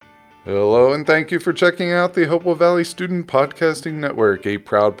Hello, and thank you for checking out the Hopewell Valley Student Podcasting Network, a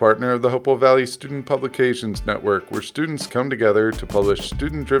proud partner of the Hopewell Valley Student Publications Network, where students come together to publish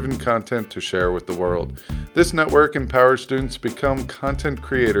student-driven content to share with the world. This network empowers students to become content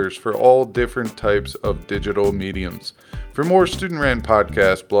creators for all different types of digital mediums. For more student-ran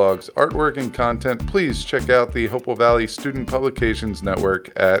podcasts, blogs, artwork, and content, please check out the Hopewell Valley Student Publications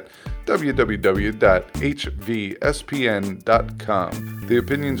Network at www.hvspn.com. The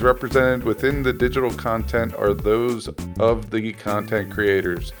opinions represented within the digital content are those of the content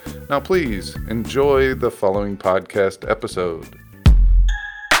creators. Now, please enjoy the following podcast episode.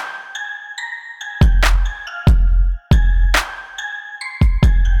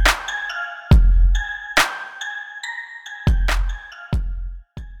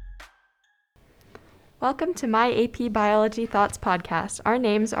 Welcome to my AP Biology Thoughts podcast. Our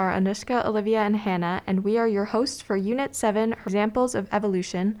names are Anushka, Olivia, and Hannah, and we are your hosts for Unit 7, Examples of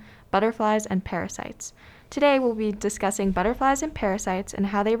Evolution, Butterflies and Parasites. Today we'll be discussing butterflies and parasites and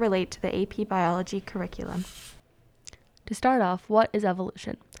how they relate to the AP Biology curriculum. To start off, what is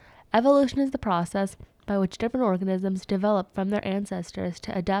evolution? Evolution is the process by which different organisms develop from their ancestors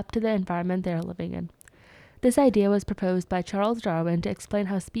to adapt to the environment they are living in. This idea was proposed by Charles Darwin to explain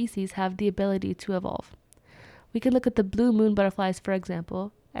how species have the ability to evolve. We can look at the blue moon butterflies, for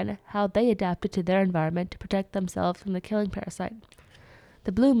example, and how they adapted to their environment to protect themselves from the killing parasite.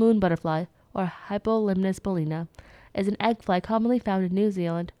 The blue moon butterfly, or Hypolimnus bellina, is an egg fly commonly found in New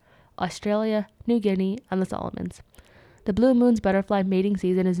Zealand, Australia, New Guinea, and the Solomons. The blue moon's butterfly mating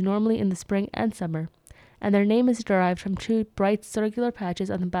season is normally in the spring and summer, and their name is derived from two bright circular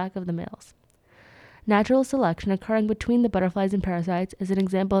patches on the back of the males. Natural selection occurring between the butterflies and parasites is an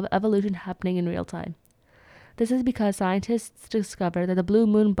example of evolution happening in real time. This is because scientists discovered that the blue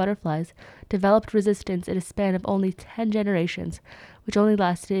moon butterflies developed resistance in a span of only 10 generations, which only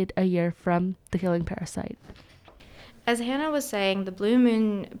lasted a year from the killing parasite. As Hannah was saying, the blue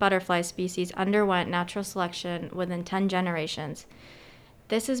moon butterfly species underwent natural selection within 10 generations.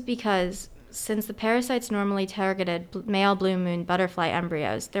 This is because since the parasites normally targeted male blue moon butterfly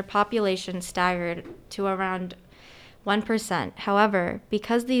embryos, their population staggered to around 1%. However,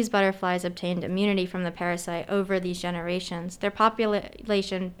 because these butterflies obtained immunity from the parasite over these generations, their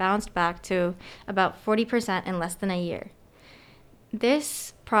population bounced back to about 40% in less than a year.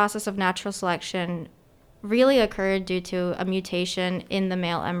 This process of natural selection really occurred due to a mutation in the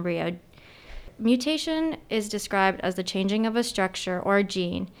male embryo. Mutation is described as the changing of a structure or a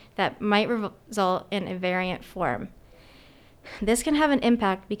gene that might result in a variant form. This can have an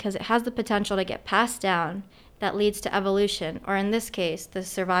impact because it has the potential to get passed down that leads to evolution, or in this case, the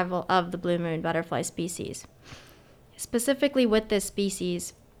survival of the blue moon butterfly species. Specifically with this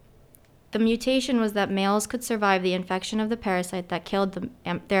species, the mutation was that males could survive the infection of the parasite that killed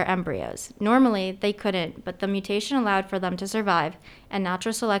their embryos. Normally, they couldn't, but the mutation allowed for them to survive, and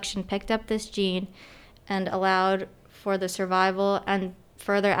natural selection picked up this gene and allowed for the survival and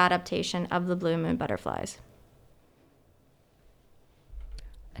further adaptation of the blue moon butterflies.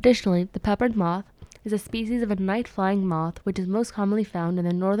 Additionally, the peppered moth is a species of a night-flying moth which is most commonly found in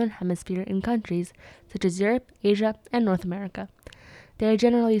the northern hemisphere in countries such as Europe, Asia, and North America. They are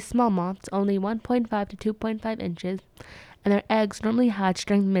generally small moths, only 1.5 to 2.5 inches, and their eggs normally hatch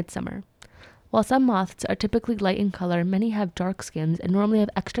during midsummer. While some moths are typically light in color, many have dark skins and normally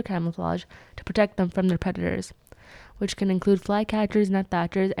have extra camouflage to protect them from their predators, which can include flycatchers,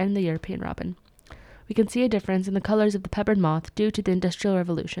 nuthatchers, and the European robin. We can see a difference in the colors of the peppered moth due to the Industrial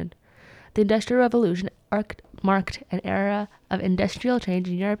Revolution. The Industrial Revolution marked an era of industrial change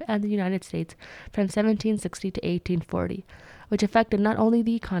in Europe and the United States from 1760 to 1840, which affected not only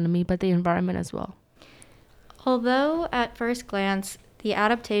the economy but the environment as well. Although at first glance, the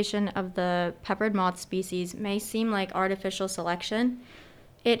adaptation of the peppered moth species may seem like artificial selection,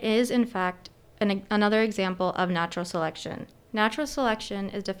 it is in fact another example of natural selection. Natural selection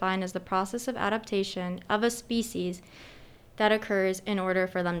is defined as the process of adaptation of a species that occurs in order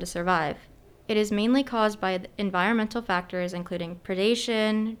for them to survive. It is mainly caused by environmental factors including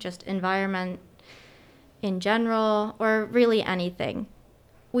predation, just environment in general, or really anything.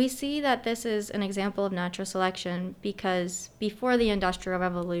 We see that this is an example of natural selection because before the Industrial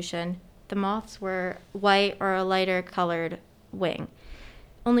Revolution, the moths were white or a lighter colored wing.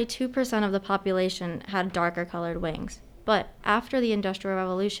 Only 2% of the population had darker colored wings. But after the Industrial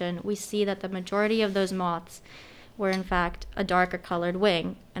Revolution, we see that the majority of those moths were in fact a darker colored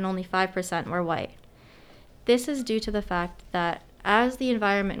wing, and only 5% were white. This is due to the fact that as the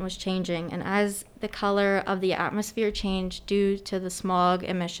environment was changing and as the color of the atmosphere changed due to the smog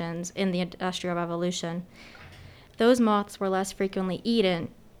emissions in the Industrial Revolution, those moths were less frequently eaten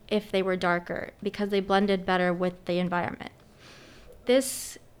if they were darker because they blended better with the environment.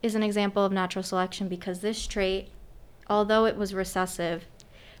 This is an example of natural selection because this trait, although it was recessive,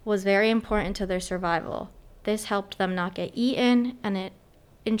 was very important to their survival. This helped them not get eaten, and it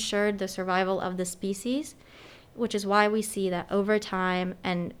ensured the survival of the species, which is why we see that over time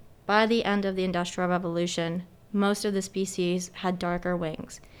and by the end of the Industrial Revolution, most of the species had darker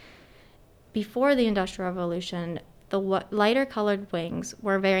wings. Before the Industrial Revolution, the lighter colored wings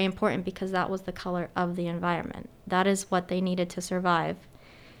were very important because that was the color of the environment. That is what they needed to survive.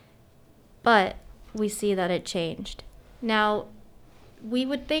 But we see that it changed. Now, we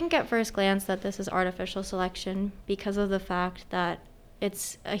would think at first glance that this is artificial selection because of the fact that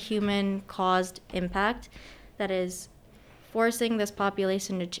it's a human-caused impact that is forcing this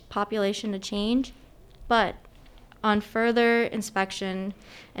population to change. But on further inspection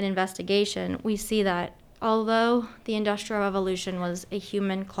and investigation, we see that although the Industrial Revolution was a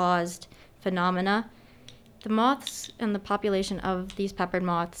human-caused phenomena, the moths and the population of these peppered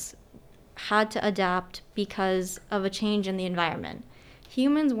moths had to adapt because of a change in the environment.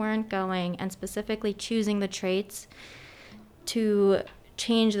 Humans weren't going and specifically choosing the traits to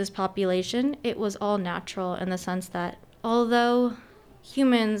change this population. It was all natural in the sense that although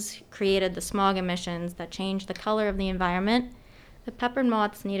humans created the smog emissions that changed the color of the environment, the peppered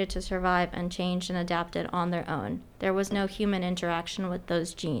moths needed to survive and changed and adapted on their own. There was no human interaction with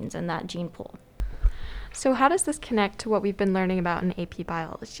those genes and that gene pool. So how does this connect to what we've been learning about in AP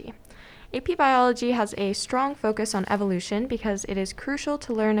Biology? AP Biology has a strong focus on evolution because it is crucial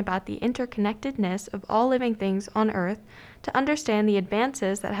to learn about the interconnectedness of all living things on Earth to understand the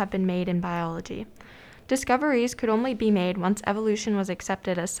advances that have been made in biology. Discoveries could only be made once evolution was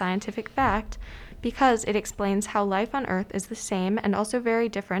accepted as scientific fact because it explains how life on Earth is the same and also very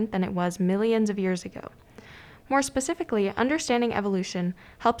different than it was millions of years ago. More specifically, understanding evolution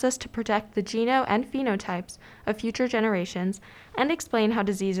helps us to protect the genome and phenotypes of future generations and explain how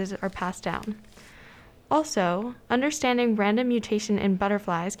diseases are passed down. Also, understanding random mutation in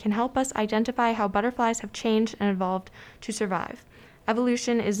butterflies can help us identify how butterflies have changed and evolved to survive.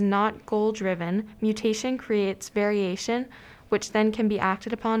 Evolution is not goal-driven. Mutation creates variation, which then can be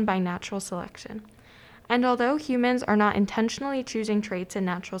acted upon by natural selection. And although humans are not intentionally choosing traits in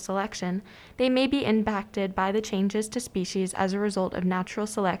natural selection, they may be impacted by the changes to species as a result of natural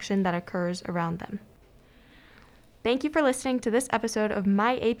selection that occurs around them. Thank you for listening to this episode of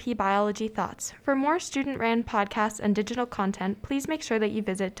My AP Biology Thoughts. For more student-ran podcasts and digital content, please make sure that you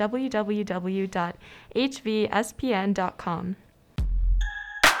visit www.hvspn.com.